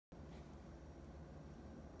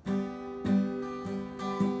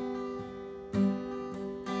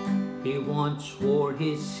once wore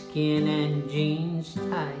his skin and jeans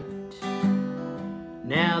tight.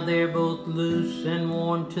 Now they're both loose and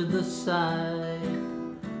worn to the side.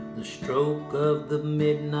 The stroke of the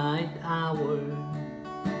midnight hour,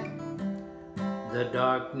 the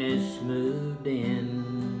darkness moved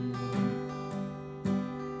in.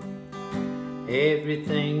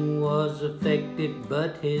 Everything was affected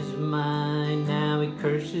but his mind. Now he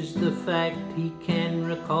curses the fact he can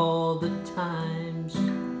recall the times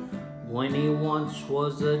when he once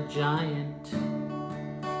was a giant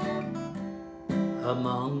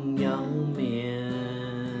among young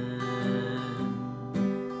men.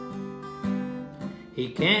 He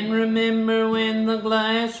can remember when the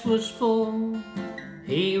glass was full.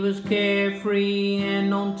 He was carefree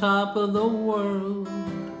and on top of the world.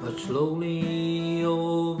 But slowly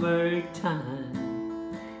over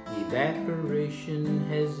time, evaporation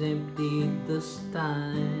has emptied the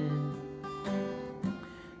stein.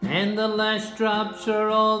 And the last drops are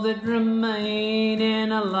all that remain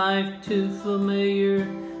in a life too familiar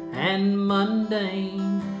and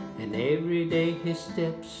mundane. And every day his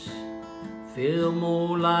steps feel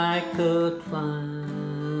more like a climb.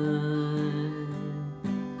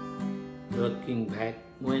 Looking back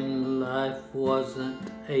when life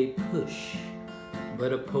wasn't a push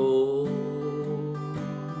but a pull.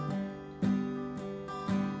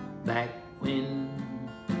 Back when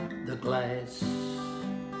the glass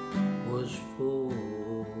was full.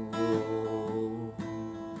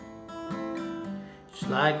 It's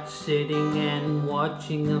like sitting and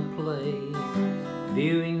watching a play,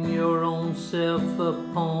 viewing your own self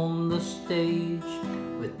upon the stage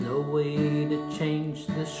with no way to change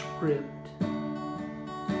the script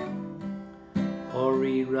or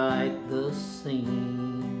rewrite the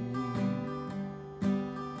scene.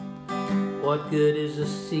 What good is a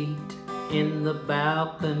seat in the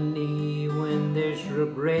balcony when there's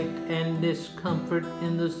regret and discomfort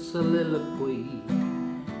in the soliloquy?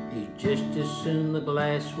 He'd just as soon the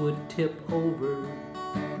glass would tip over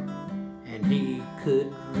and he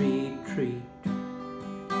could retreat.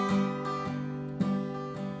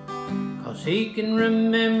 'Cause he can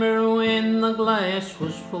remember when the glass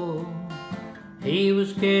was full. He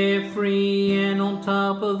was carefree and on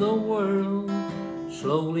top of the world.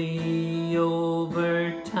 Slowly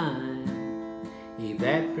over time,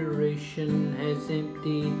 evaporation has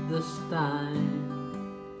emptied the stein.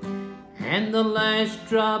 And the last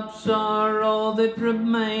drops are all that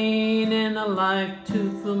remain in a life too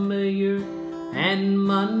familiar and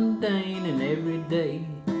mundane. And every day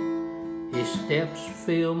his steps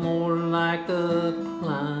feel more like a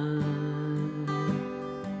climb.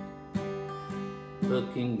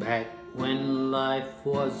 Looking back when life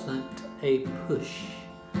wasn't a push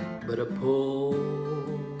but a pull.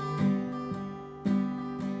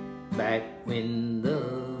 Back when the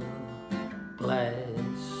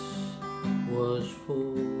glass was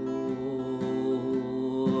full.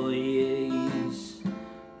 Yes.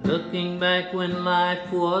 Looking back when life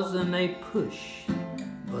wasn't a push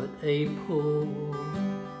but a pull.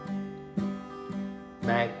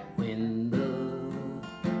 Back when